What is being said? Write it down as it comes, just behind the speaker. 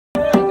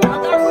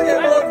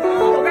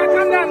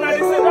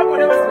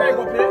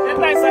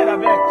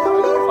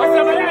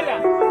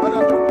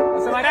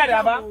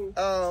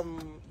driver?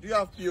 Do you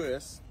have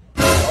POS?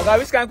 Okay,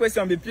 which kind of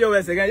question be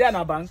POS again? Yeah,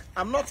 na bank.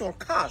 I'm not on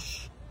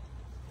cash.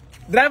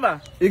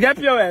 Driver, you get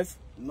POS?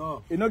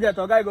 No. You no get.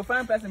 Okay, you go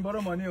find person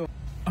borrow money.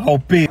 I'll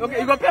pay.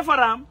 Okay, you go pay for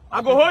them.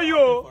 I go hold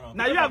you.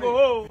 Now you go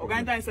hold. Okay,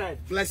 enter inside.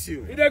 Bless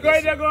you. You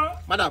go.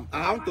 Madam,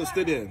 I want to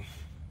stay there.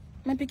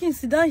 My pikin,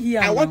 sit down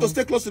here. I want to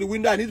stay close to the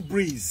window. I need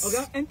breeze.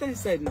 Okay, enter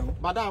inside now.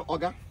 Madam,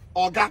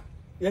 Oga.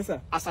 Yes,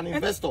 sir. As an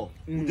investor,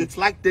 it's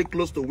like take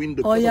close to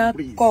window. Oh yeah,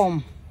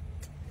 come.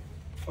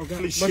 Okay,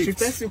 please but you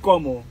first you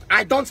come. Oh.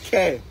 I don't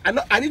care.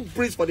 I need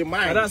breeze for the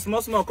mind. That's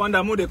small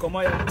conda move they come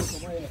here.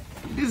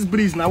 This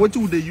breeze now, what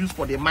would they use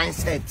for the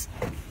mindset?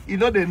 You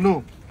know they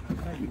know.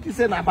 You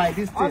say now by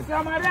this thing.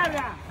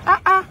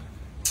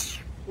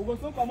 We go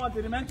soon come out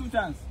to remain 2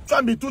 chance.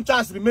 Try be 2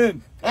 chance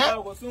remain. Eh?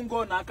 We go soon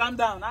go now. Calm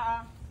down.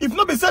 If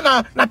not be say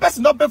na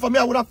person not pay for me,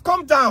 I would have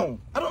come down.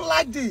 I don't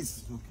like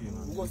this. Okay,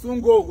 we go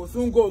soon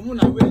go.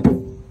 Muna wait.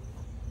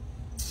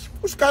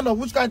 Which kind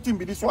of thing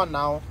be this one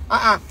now?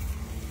 My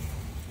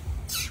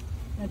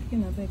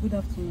pikin, abeg, good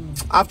afternoon.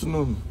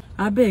 Afternoon.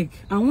 Abeg,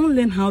 I won't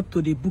learn how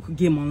to the book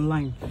game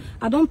online.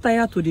 I don't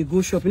tire to the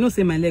go shop. You know,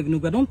 say my leg no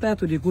go. I don't tire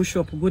to the go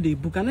shop, go the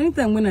book. And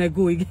anytime when I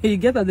go, you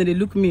get that they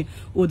look me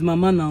old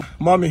mama now.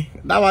 Mommy,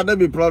 that one don't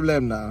be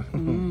problem now.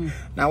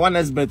 Now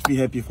one bet be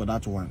happy for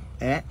that one.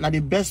 Now the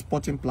best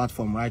sporting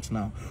platform right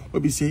now will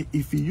be say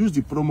if you use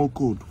the promo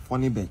code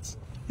FUNNYBET,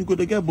 you go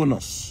to get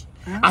bonus.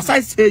 As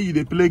I say, you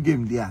they play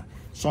game there.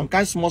 Some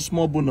kind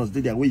small bonus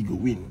there where you go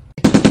win.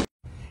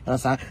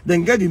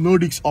 Then get the no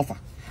risk offer.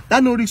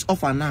 That no risk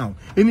offer now,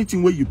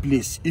 anything where you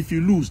place, if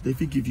you lose, they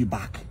will give you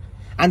back.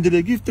 And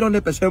they give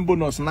 300%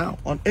 bonus now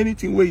on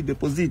anything where you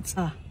deposit.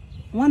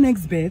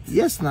 1xbet?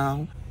 Yes,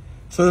 now.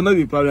 So no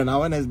be problem.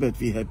 Now 1xbet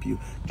will help you.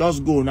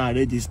 Just go now,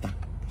 register.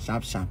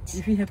 Sharp.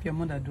 If you help your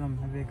mother do them,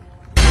 abeg.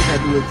 Make I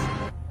do it.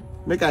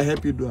 Make I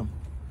help you do them.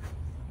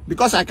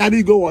 Because I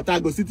carry go water, I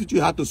go see teach you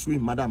how to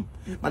swim, madam.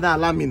 Madam,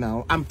 allow me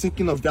now. I'm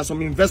thinking of just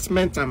some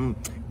investment I'm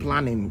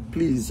planning.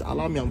 Please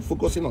allow me. I'm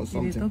focusing on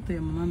something. You talk to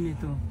your mama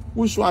mate.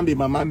 Which one be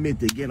mama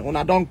mate again? When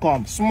I don't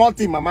come, small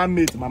thing, mama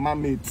mate.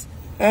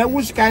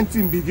 Which kind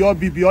thing be the all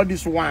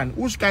this one?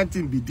 Which kind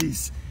thing be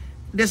this?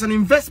 There's an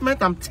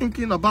investment I'm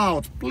thinking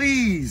about.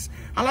 Please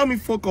allow me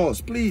focus,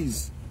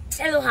 please.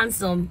 Hello,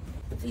 handsome.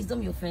 Please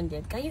don't be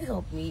offended. Can you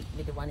help me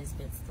with the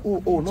 1xbet?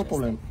 Oh, no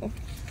problem.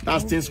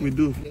 That's things we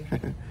do.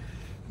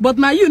 But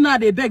my you now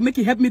they beg, make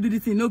you help me do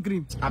this thing, no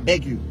green. I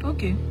beg you.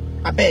 Okay.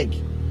 I beg.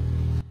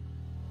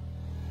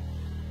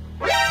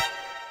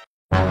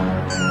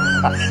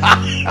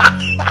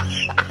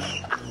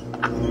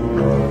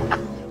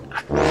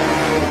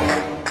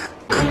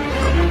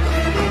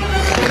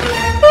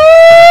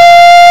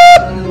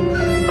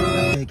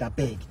 I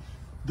beg.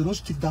 Do not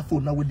stick that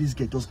phone now with this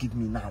girl. Just give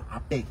me now. I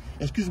beg.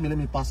 Excuse me, let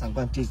me pass and go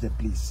and chase the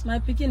place. My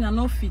pikin, I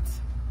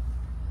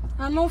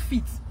no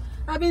fit.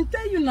 I've been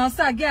telling you now,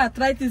 sir, I get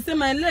arthritis. Say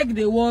my leg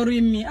they worry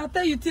me. I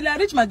tell you till I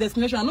reach my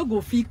destination, I no go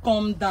feel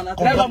calm down.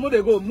 Driver, move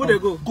they go.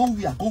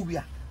 Go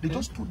where? They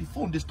just stole the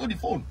phone. They stole the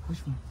phone. Which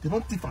phone? They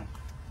don't thief them.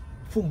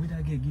 Phone with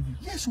that girl give you?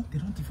 Yes, They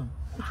don't thief them.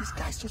 oh, these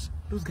guys just.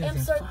 Those guys. I'm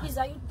sorry, please,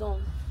 are you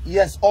done?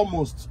 Yes,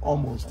 almost.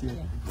 Okay. Yeah.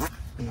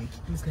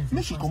 Those guys.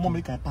 Make she come on,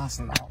 make I pass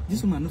now.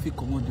 This woman no fit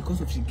come out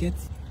because of she get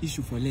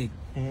issue for leg.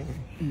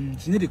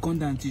 She need to come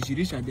down till she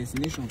reach her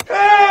destination.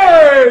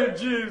 Hey,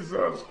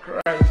 Jesus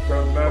Christ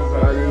of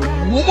Nazareth.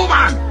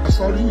 Woman!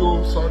 Sorry,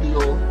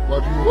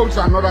 but you hope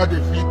another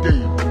defeat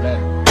day.